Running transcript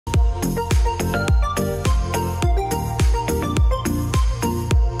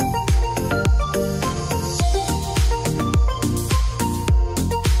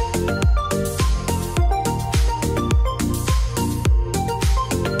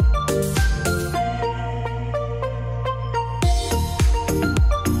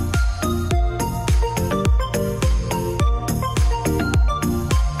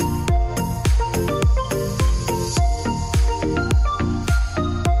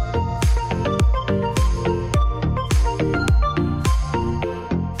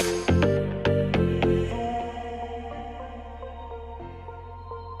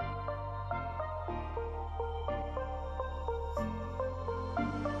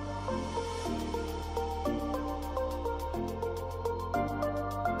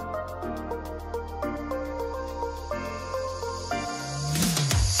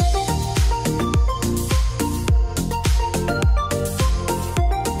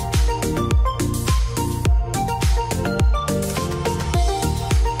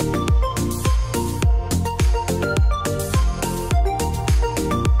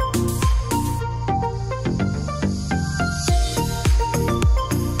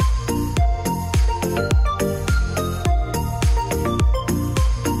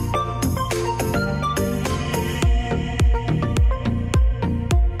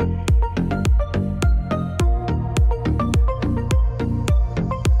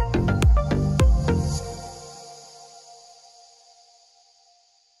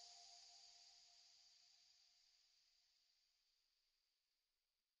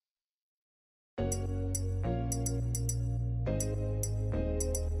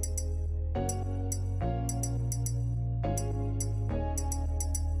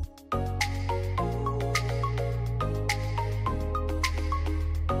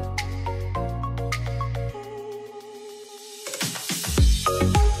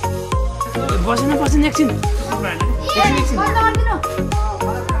बसेन एकछिन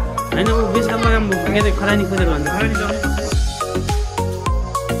होइन ऊ बेसका लगाम के अरे खरानी खोजेर भन्छ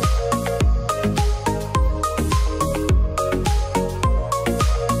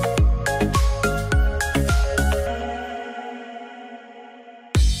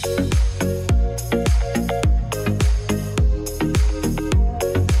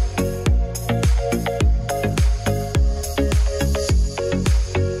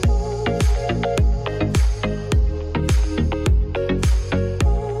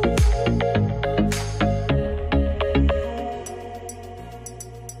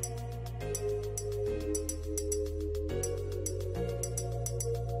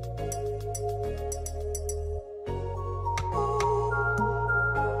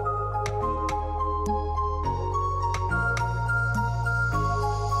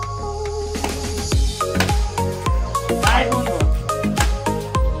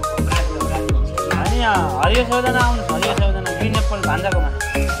हरियो सौजना आउनु हरियो सौजना ग्रिन एप्पल भान्जाकोमा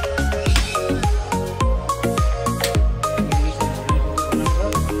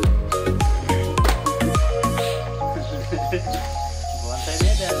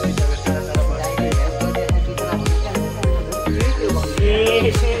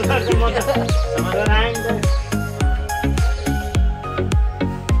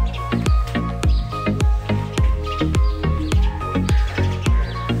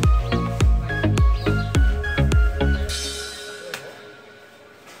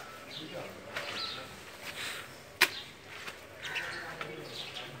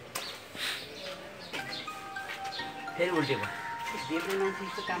फेरि उल्टे भयो देब्रे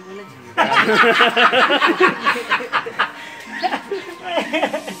मान्छेको काम गर्नै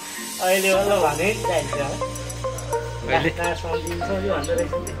अहिले बल्ल भने चाहिन्छ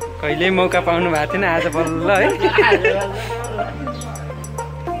कहिले मौका पाउनु भएको थिएन आज बल्ल है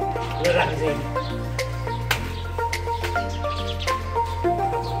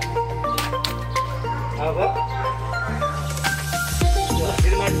अब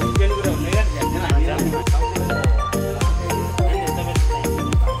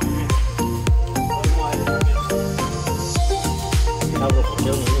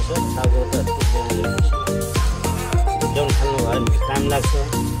टाइम लाग्छ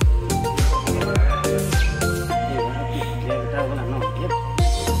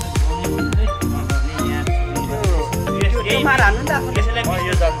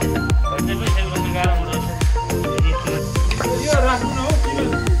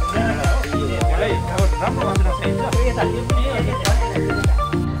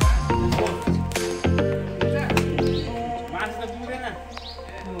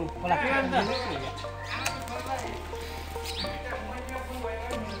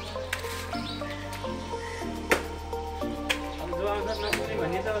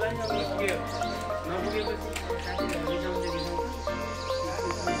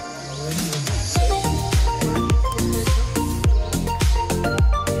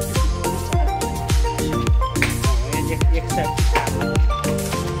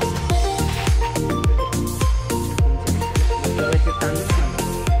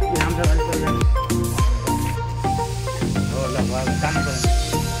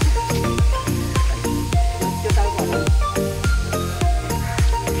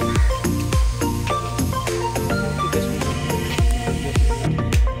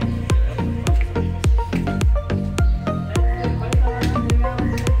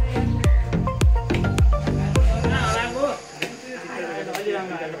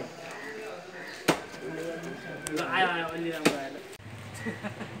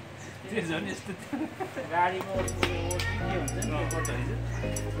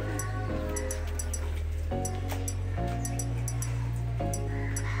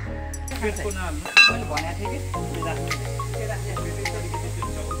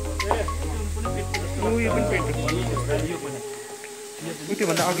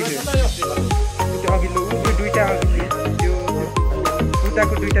उत्योभन्दा अघिल्लो त्यो अघिल्लो त्यो दुईटा अघिल्लो त्यो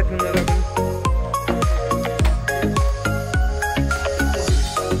उताको दुईटा थुनेर पनि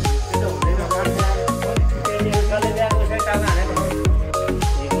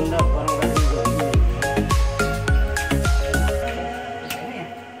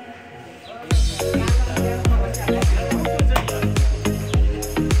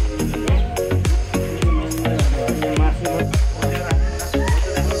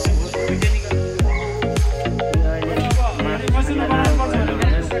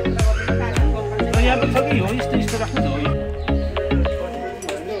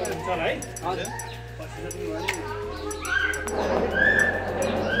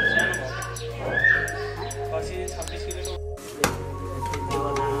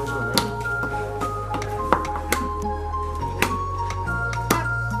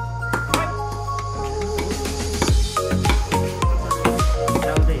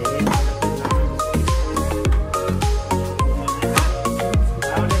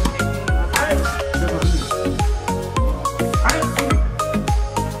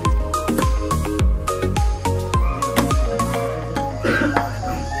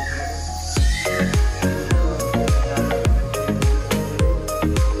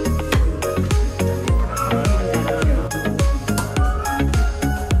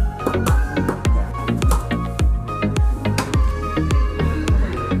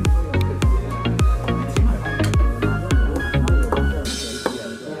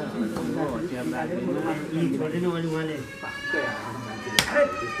छोडिदिनु भने उहाँले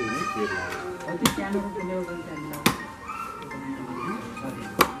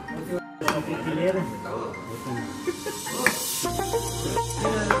लिएर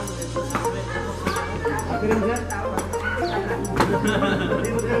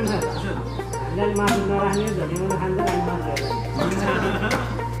मासु नराख्ने झोलीमा खान्छ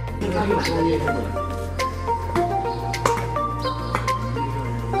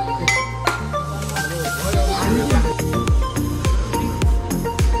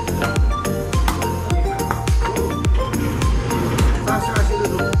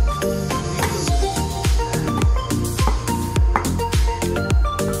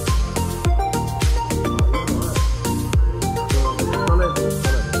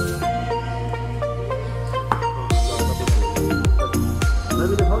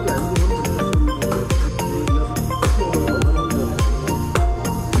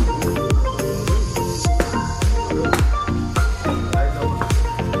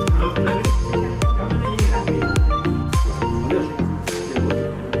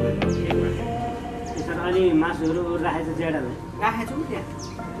मासुहरू राखेछ जेडाले राखेछौ त्यहाँ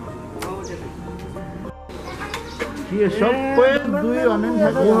के सबै दुई भन्ने नि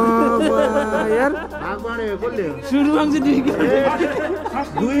छ यार आगबाडे कसले हो सुरुवाङ चाहिँ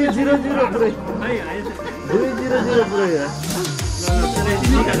 200 पुरै 200 पुरै यार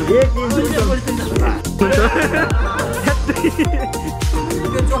एक इंच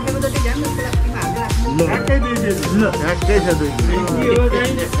त्यो चोखेको जति ध्यान ह्याक्कै छ दुई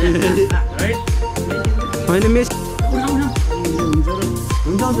होइन मेस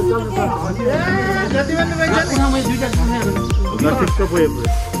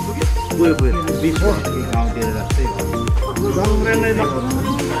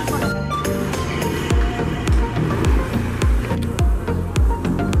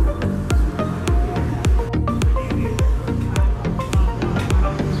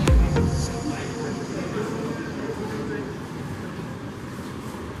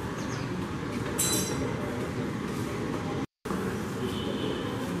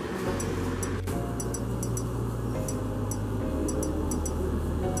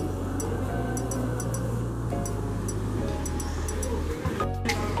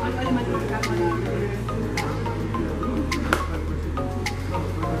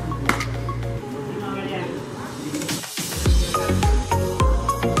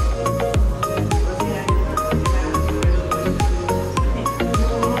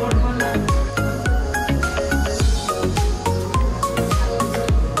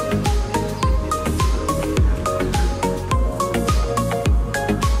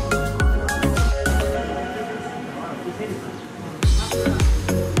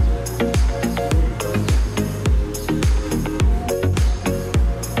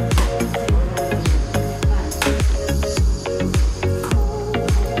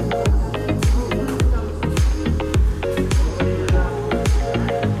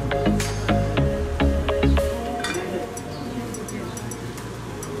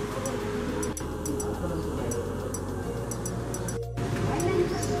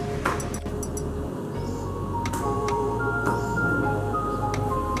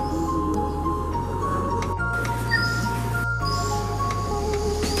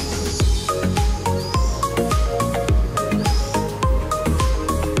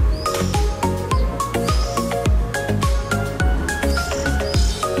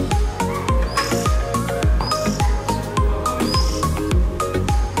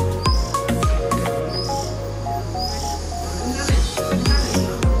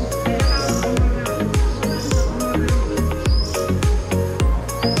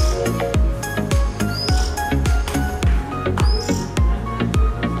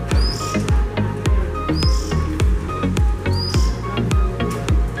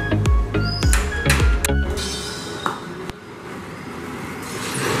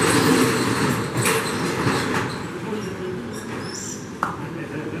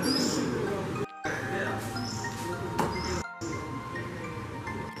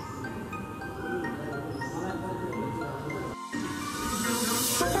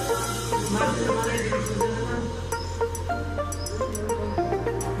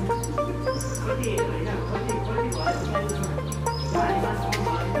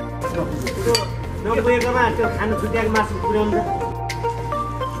नपुगेकोमा त्यो खानु छुट्याएको मासु पुर्याउँछ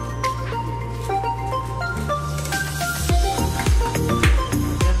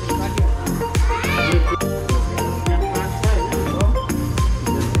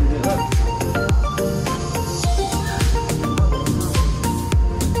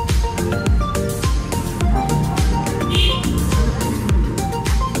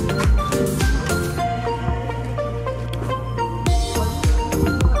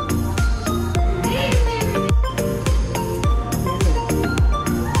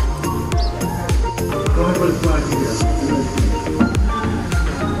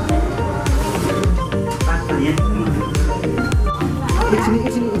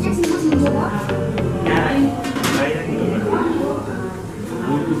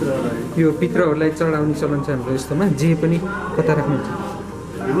त्यो पित्रहरूलाई चढाउने चलन छ हाम्रो यस्तोमा जे पनि कता राख्नु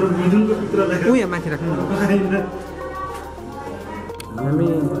ऊ यहाँ माथि राख्नु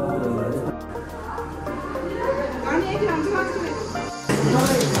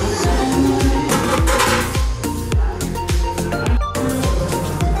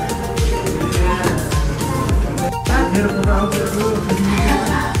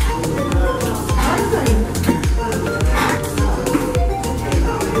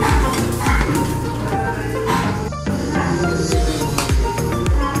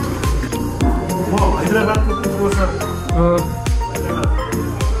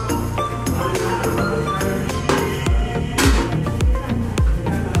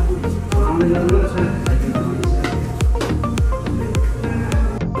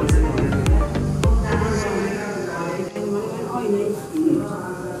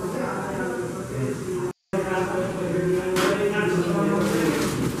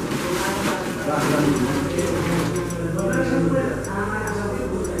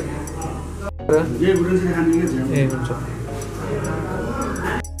हामी ए हुन्छ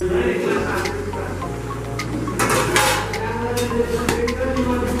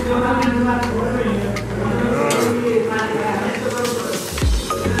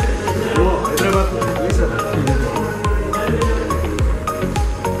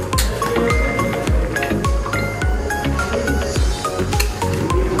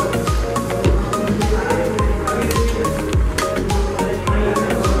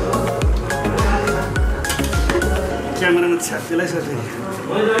क्यामेरामा छ्याप्पेलाई छ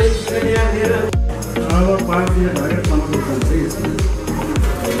फेरि अब 5 मिनेट भएर बनाउनु पर्छ यसमा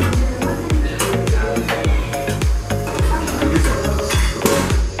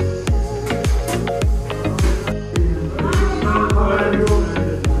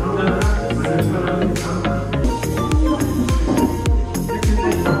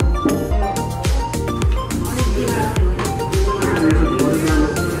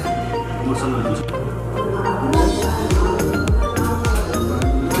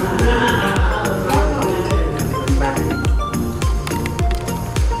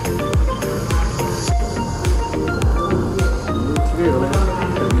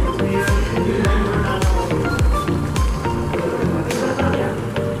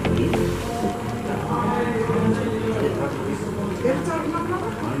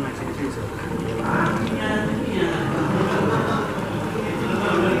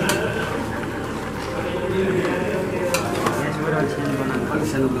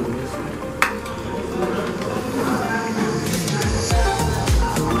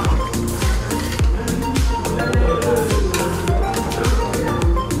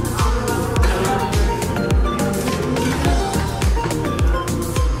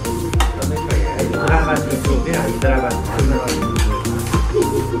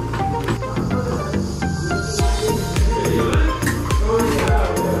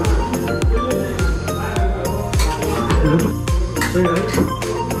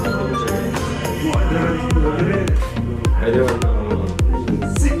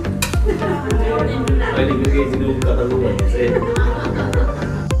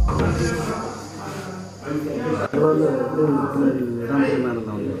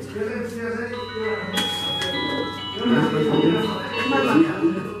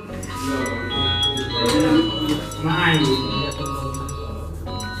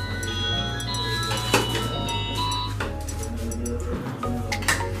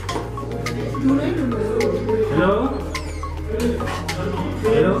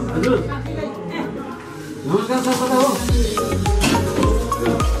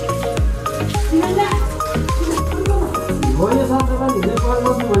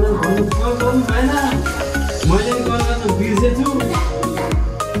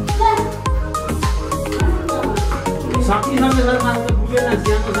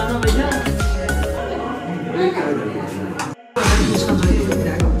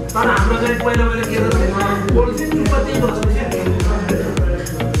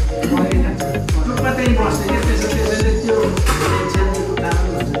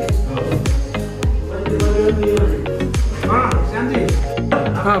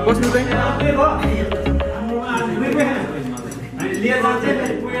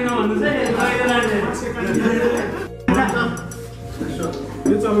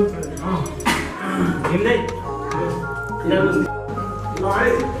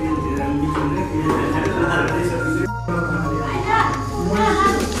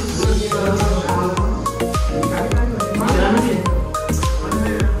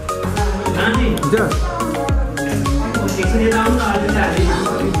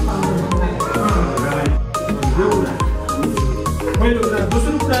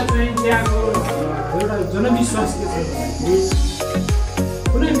दोस्रो कुरा चाहिँ त्यहाँको एउटा जनविश्वास के छ भन्दाखेरि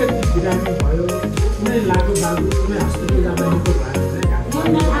कुनै व्यक्ति बिरामी भयो कुनै लागु बागु कुनै हस्पिटल जाँदा निको भयो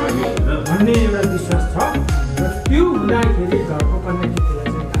भने भन्ने एउटा विश्वास छ र त्यो हुँदाखेरि घरको कन्याकेटीलाई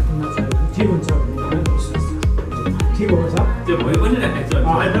चाहिँ घाँटीमा छ भने ठिक हुन्छ भन्ने एउटा विश्वास छ ठिक हो छ त्यो भइ पनि राखेको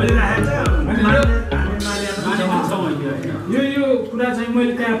यो कुरा चाहिँ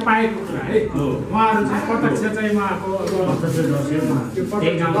मैले त्यहाँ पाएको कुरा है उहाँहरू चाहिँ प्रत्यक्ष चाहिँ उहाँको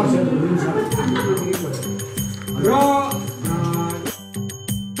र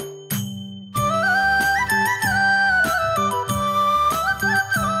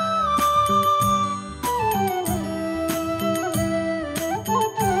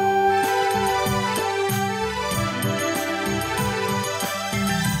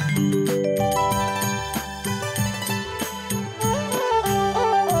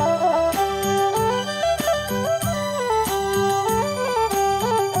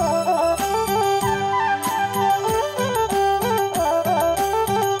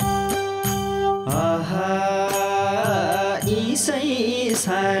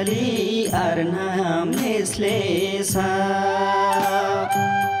साली अर्नाम नेस्ले सा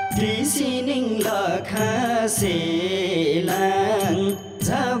त्रिसिनिङ लखसेलाङ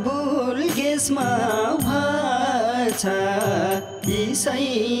झबुल गेसमा भछ इसै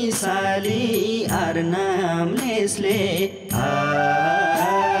साली अर्नाम नेस्ले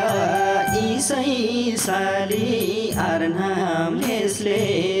इसै साली अर्नाम नेस्ले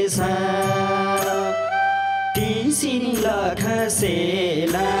सा सिनी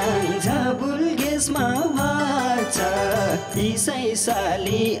लखसेलाङ झबुल गेसमा भछ इसै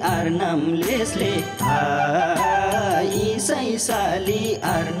साली अर्नाम लेसले इसै साली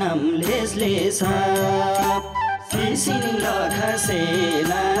अर्नाम लेसले सिनी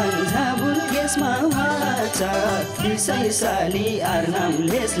लखसेलाङ झबुल गेसमा भछ इसै साली अर्नाम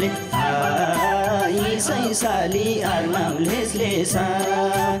लेसले इसै साली अर्नाम लेसले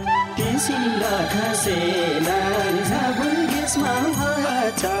सिनी लखसेलाङ झबुल गेसमा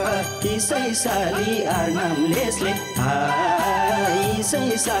भछ इसै साली अर्नाम लेसले इसै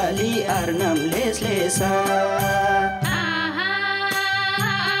साली अर्नाम लेसले